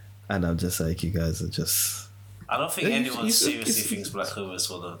 and I'm just like, you guys are just. I don't think anyone seriously thinks Black Clover is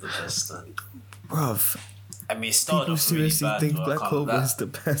one of the best. Bruv. I mean, it started people off really seriously bad, think but Black Clover is the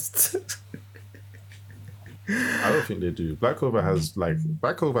best. I don't think they do. Black Clover has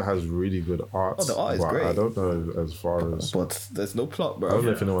really good art. Oh, the art is great. I don't know as far as. But there's no plot, bro. I don't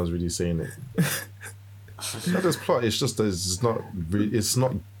know if anyone's really saying it. Not there's plot. It's just it's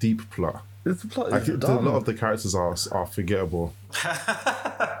not deep plot. The plot Like, is a dumb. lot of the characters are forgettable.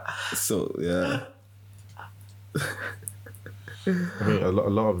 So yeah. I mean, a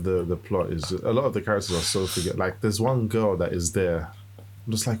lot of the plot is a lot of the characters are so forget. Like, there's one girl that is there.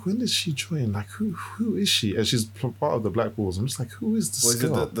 I'm just like, when did she join? Like, who is she? And she's part of the Black Bulls. I'm just like, who is this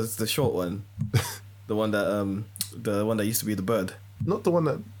girl? Is it the short one? the one that used to be the bird. Not the one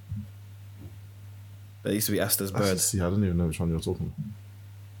that used to be Asta's bird. See, I don't even know which one you're talking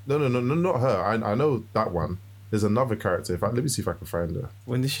about. No, not her. I know that one. There's another character. Let me see if I can find her.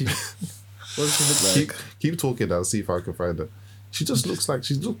 When did she? What does she look like? Keep talking. I'll see if I can find her. She just looks like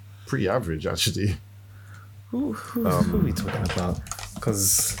she's pretty average, actually. Who are we talking about?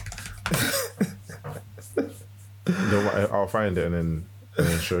 Because I'll find it and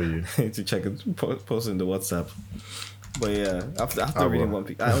then show you. to check it, post in the WhatsApp. But yeah, after reading One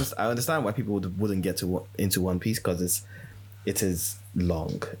Piece, I understand why people wouldn't get into One Piece because it is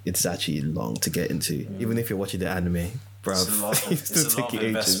long. It's actually long to get into, even if you're watching the anime, bro. It's a lot of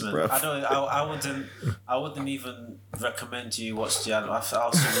investment. I wouldn't even recommend you watch the anime. I'll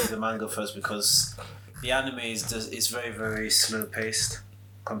still read the manga first because the anime is very, very slow paced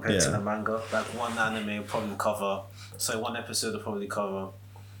compared to the manga. Like one episode will probably cover,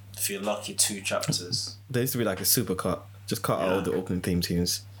 if you're lucky, 2 chapters. There used to be like a super cut. Just cut out all the opening theme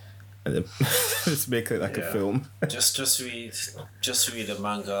tunes, and then just make it like a film. just read the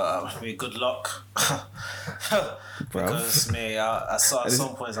manga. Good luck. Because at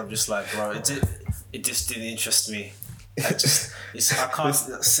some points I'm just like, bro, it just didn't interest me. I can't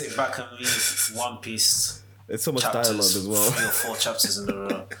sit back and read One Piece. It's so much dialogue as well. 3 or 4 chapters in a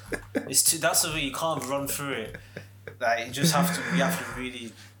row. That's the way you can't run through it. Like you have to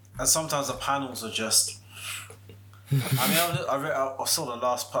really. And sometimes the panels are just. I mean, I saw the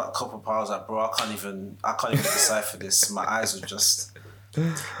last couple of parts. Like, bro, I can't even decipher this. My eyes are just.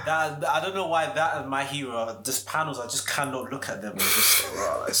 I don't know why that and My Hero, just panels, I just cannot look at them. It's just,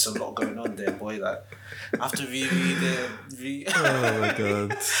 bro, there's a lot going on there, boy. Like, I have to reread it. Oh my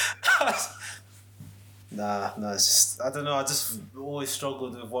god. Nah, it's just, I don't know. I just always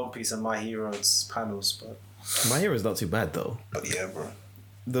struggled with One Piece and My Hero's panels, but My Hero's not too bad though. But yeah, bro.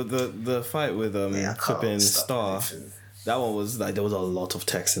 The fight with flipping Star, anything. that one was like, there was a lot of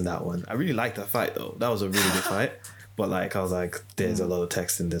text in that one. I really liked that fight though. That was a really good fight. But like, I was like, there's a lot of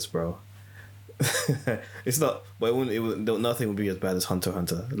text in this, bro. It's not, but nothing would be as bad as Hunter x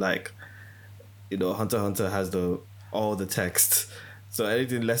Hunter. Like, Hunter x Hunter has all the text. So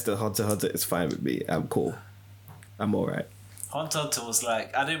anything less than Hunter x Hunter is fine with me. I'm cool. I'm alright. Hunter x Hunter was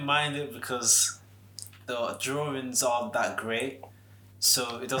like, I didn't mind it because the drawings aren't that great.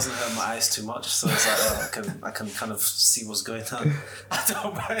 So it doesn't hurt my eyes too much. So it's like, I can kind of see what's going on. I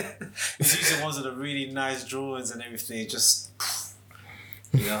don't mind. It's usually ones with the really nice drawings and everything. It just,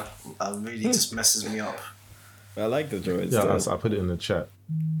 really just messes me up. I like the drawings. Yeah, I put it in the chat.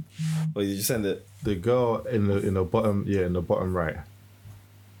 Oh, did you send it? The girl in the bottom, in the bottom right.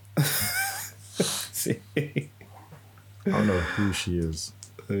 See, I don't know who she is.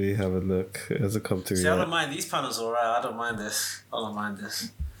 let me have a look. It hasn't come through See, yet. I don't mind. These panels are alright. I don't mind this.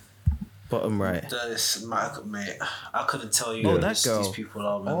 Bottom right. Mate, I couldn't tell you Oh, who that girl. these people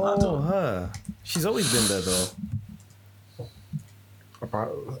are, man. I Oh, don't. her. She's always been there though.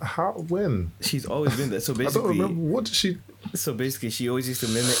 How? When? She's always been there. So I don't basically, remember. What did she? so basically, she always used to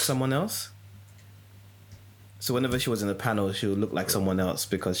mimic someone else. So whenever she was in a panel, she would look like someone else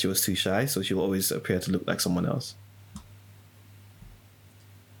because she was too shy. So she would always appear to look like someone else.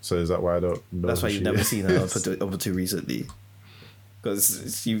 So is that why I don't know? That's why who you've she never is? seen her up to recently,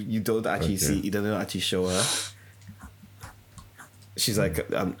 because you don't actually see, you don't actually show her. She's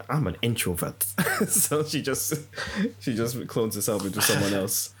like, I'm an introvert, so she just clones herself into someone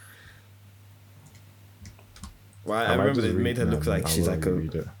else. Well, I remember they made her look like she's like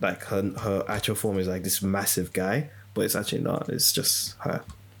her actual form is like this massive guy, but it's actually not. It's just her.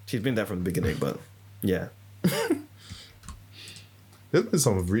 She's been there from the beginning, but yeah. There's been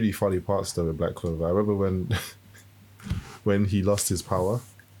some really funny parts though with Black Clover. I remember when he lost his power,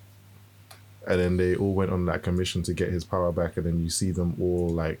 and then they all went on like a mission to get his power back, and then you see them all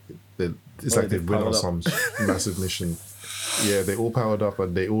like it's like they went on some massive mission. Yeah, they all powered up,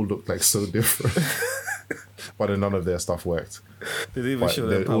 and they all looked like so different. But then none of their stuff worked. They didn't even show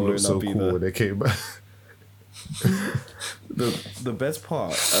their power. They all looked so cool when they came back. The best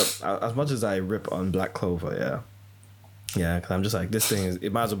part, as much as I rip on Black Clover, yeah, because I'm just like, this thing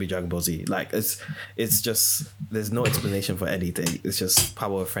it might as well be Dragon Ball Z. Like it's just there's no explanation for anything. It's just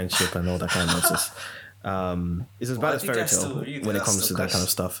power of friendship and all that kind of nonsense. It's as bad as Fairy Tail when it comes to that kind of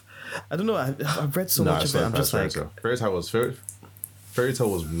stuff. I don't know. I've read so much of it. I'm just like, Fairy Tail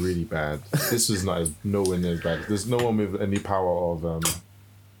was really bad. This was nowhere near as bad. There's no one with any power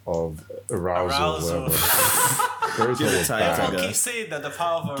of arousal or whatever. Fairy Tail was bad. Everyone keeps saying that the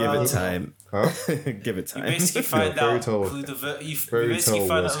power of arousal. Give it time. Huh? Give it time. You basically find out who the virgins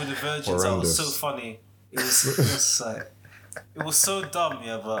are. It was so funny. It was like it was so dumb,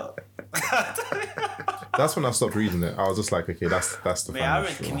 yeah, but that's when I stopped reading it. I was just like, okay, that's the. Man, I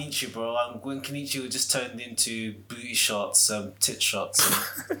read Kenichi, bro. When Kenichi just turned into booty shots, tit shots.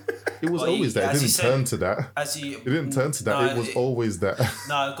 It was always that. It didn't turn to that. It didn't turn to that. It was always that.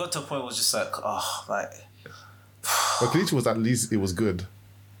 No, it got to a point where it was just like, like. But Kenichi was at least it was good.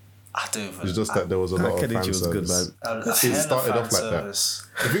 I don't even. It's just that there was a lot of fan was good, man. It started off like that.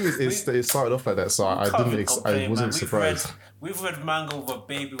 The thing is, it started off like that, so I wasn't surprised. We've read manga with a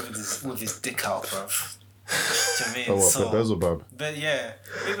baby with his dick out, bro. Do you know what I mean? Oh, what, Beelzebub? But yeah,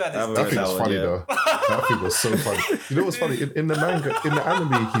 we've had this. That thing was funny though. That thing was so funny. You know what's funny? In the manga, in the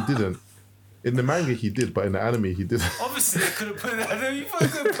anime, he didn't. In the manga, he did, but in the anime, he didn't. Obviously, they couldn't put that. You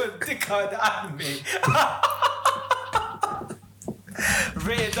couldn't put dick out in the anime.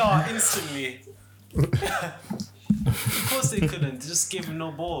 Rated R instantly. Of course they couldn't. They just give him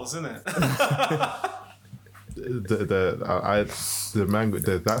no balls, innit? The manga,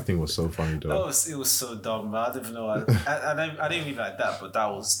 that thing was so funny though. It was so dumb, man. I don't even know. I didn't even like that, but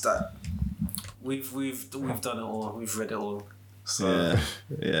that was that. We've done it all. We've read it all. So.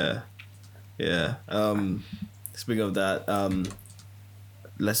 Yeah. Speaking of that,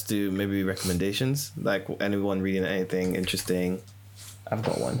 let's do maybe recommendations. Like anyone reading anything interesting. I've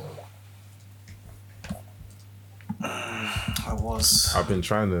got one. I've been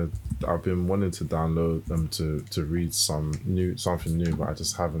wanting to download them to read something new, but I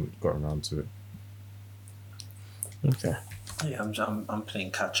just haven't gotten around to it. Okay. Yeah, I'm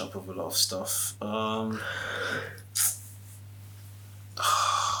playing catch up with a lot of stuff. I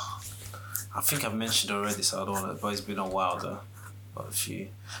think I've mentioned already, so I don't want to. But it's been a while though. Got a few.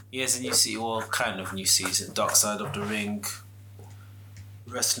 Here's a new season, well, kind of new season. Dark Side of the Ring.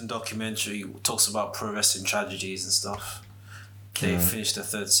 Wrestling documentary talks about pro wrestling tragedies and stuff. They finished the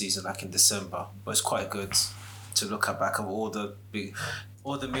third season like in December, but it's quite good to look at back of all the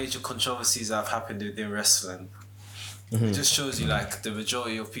major controversies that have happened within wrestling. Mm-hmm. It just shows you like the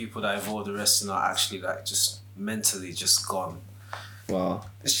majority of people that involved in wrestling are actually like just mentally just gone. Wow.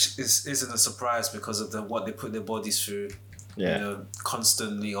 It isn't a surprise because of what they put their bodies through. Yeah. You know,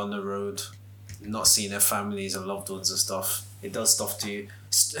 constantly on the road, not seeing their families and loved ones and stuff. It does stuff to you.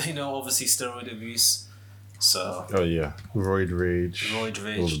 You know, obviously steroid abuse. So. Oh yeah, roid rage. All of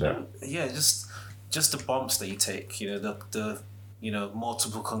that. Yeah, just the bumps that you take. You know, the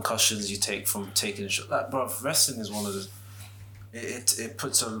multiple concussions you take from taking like, bro, wrestling is one of the. It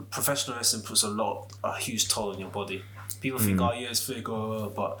puts professional wrestling puts a huge toll on your body. People think, oh yeah, it's fake,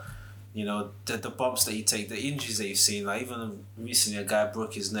 but you know the bumps that you take, the injuries that you've seen. Like even recently, a guy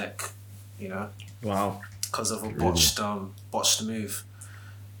broke his neck. You know. Wow. Because of a botched move.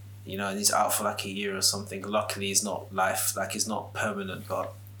 You know, and he's out for like a year or something. Luckily, it's not it's not permanent,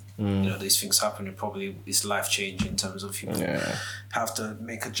 but you know, these things happen and probably it's life changing in terms of people have to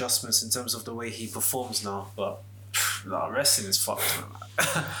make adjustments in terms of the way he performs now. But wrestling is fucked.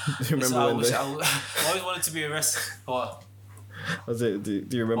 Do you remember I always wanted to be a wrestler. What? Was it? Do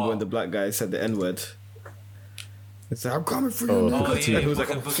you remember when the black guy said the N word? It's like, I'm coming for you, Oh, nigga. Oh yeah, He was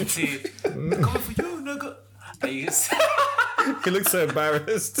like, Booker T. I'm coming for you, nigga. And he looked so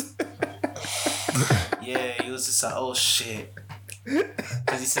embarrassed. yeah, he was just like, oh shit.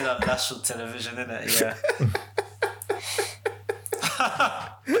 Because he said on national television, innit? Yeah.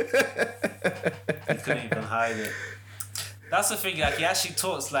 He couldn't even hide it. That's the thing, like, he actually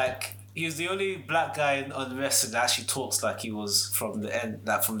talks like he was the only black guy on wrestling that actually talks like he was from the end,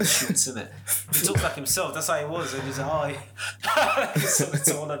 like from the shoots, innit? He talks like himself, that's how he was, and he's like, oh, he's talking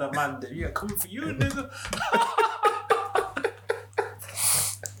to one of the man, yeah, coming for you, nigga.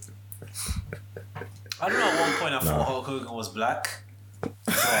 I don't know, at one point I thought Hulk Hogan was black.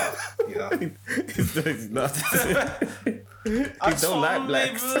 But, yeah. He's not. He don't like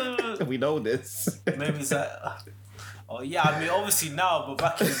blacks. We know this. Maybe it's like, oh yeah, I mean obviously now, but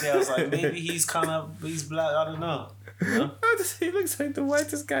back in the day I was like, maybe he's black, I don't know. You know? He looks like the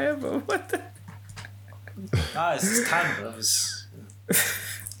whitest guy ever. What the? Nah, it's his time, bro.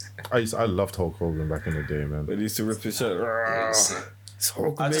 I loved Hulk Hogan back in the day, man. When he used to rip his shirt. It's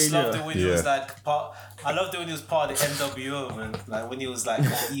I just loved it when he was Yeah. like I loved it when he was part of the NWO, man. Like when he was like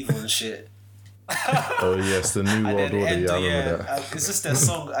all evil and shit. Oh yes, the New And World then Order. Yeah, I remember yeah, that. it's just that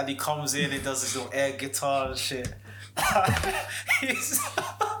song, and he comes in, he does his little air guitar and shit.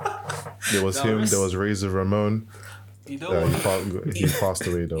 There was No, him. rest- There was Razor Ramon. You know what? He passed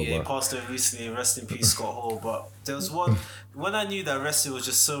away though. Yeah, he But passed away recently. Rest in peace, Scott Hall. But there was one when I knew that wrestling was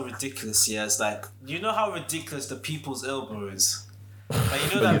just so ridiculous. Yeah, it's like, you know how ridiculous the People's Elbow is.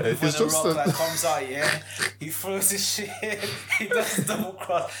 Like, you know that Yeah, move when it's the just Rock a- like comes out, yeah, he throws his shit, he does a double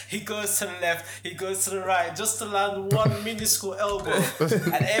cross, he goes to the left, he goes to the right, just to land one minuscule elbow,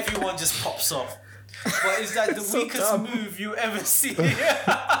 and everyone just pops off. But it's like the So weakest dumb. move you ever see.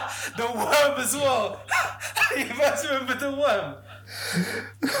 The worm as well. You guys remember the worm?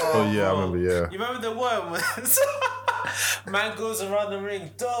 oh yeah, I bro. remember. Yeah. You remember the worm? Man goes around the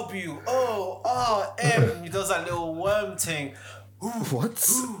ring, WORM. He does that little worm thing. What?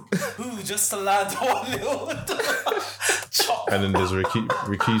 Just to land one little chop. And then there's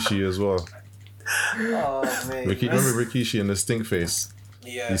Rikishi as well. Oh man. Remember Rikishi and the stink face?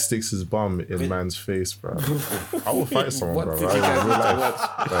 Yeah. He sticks his bum in man's face, bro. I will fight someone, What bro. did Right? you In guys real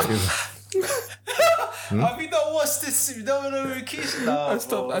have to life. Like, Have you not watched this? You don't know Rikishi? No, I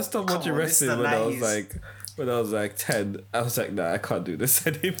stopped Come watching on, it's wrestling the when I was like 10. I was like, nah, I can't do this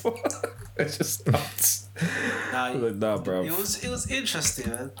anymore. I just stopped. Nah, I was like, nah, bro. It was interesting,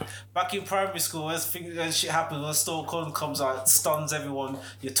 man. Back in primary school, when shit happens, when Stone Cold comes out, stuns everyone.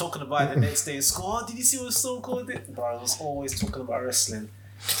 You're talking about it the next day in school. Oh, did you see what Stone Cold did? Bro, I was always talking about wrestling.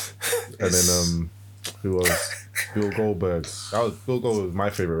 and then who was Bill Goldberg? Bill Goldberg was my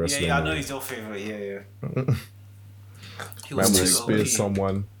favorite wrestler. Yeah, I know he's your favorite. Yeah. He Man will too spear OP.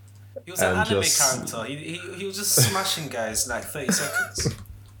 someone. He was an and anime just- character. He was just smashing guys in like 30 seconds.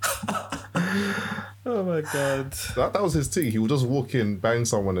 Oh my god. That was his thing. He would just walk in, bang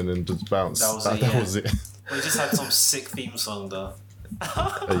someone, and then just bounce. That was That it, yeah. was it. But he just had some sick theme song though.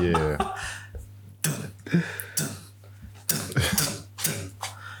 Yeah.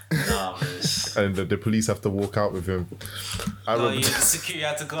 Nah, man. And the police have to walk out with him. I Oh remember. yeah, the security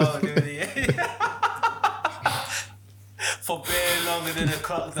had to go out, didn't he? For very long, and then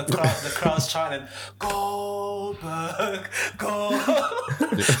the crowd's chanting, Goldberg, Gold.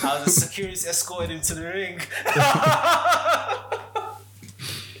 How the security escorted him to the ring.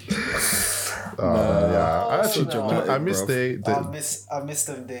 Yeah, I actually, dramatic, I miss bro. I miss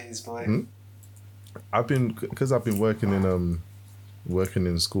them days, boy. I've been working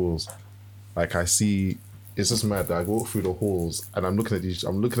in schools. Like I see, it's just mad that I walk through the halls and I'm looking at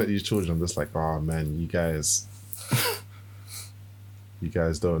these children. I'm just like, oh man, you guys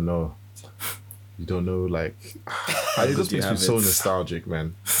don't know. You don't know, like, it just you makes me have so it. nostalgic,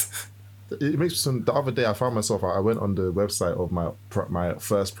 man. It makes me so. The other day, I found myself. I went on the website of my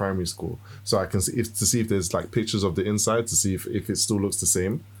first primary school, so I can see if there's like pictures of the inside to see if it still looks the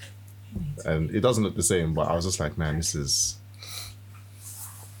same, and it doesn't look the same. But I was just like, man, this is.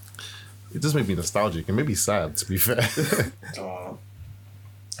 It just made me nostalgic and maybe sad, to be fair.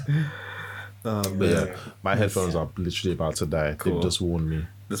 Oh, But yeah, my headphones are literally about to die. Cool. They've just warned me.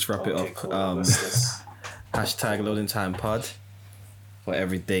 Let's wrap it okay, up. cool. Let's- Hashtag Loading Time Pod for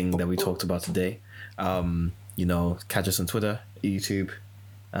everything that we talked about today. Catch us on Twitter, YouTube,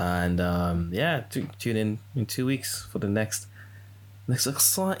 and tune in 2 weeks for the next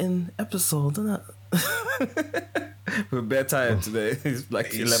exciting episode, isn't it? We're bare tired today. It's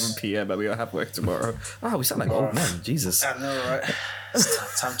like 11 p.m. and we don't have work tomorrow. We sound like old men. Jesus. I know, right?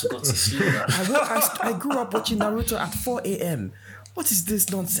 It's time to go to sleep, bro. I grew up watching Naruto at 4 a.m. What is this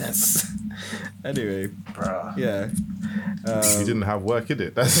nonsense? Anyway, Bro. yeah. We didn't have work, did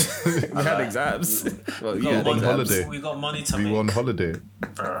it? That's We had exams. Well, We yeah, got money- holiday. We got money to we make. were on holiday.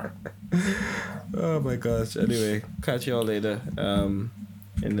 Bro. Oh my gosh. Anyway, catch y'all later.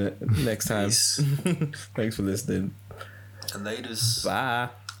 In the next time. Peace. Thanks for listening. And laters. Bye.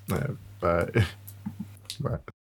 Bye. Bye.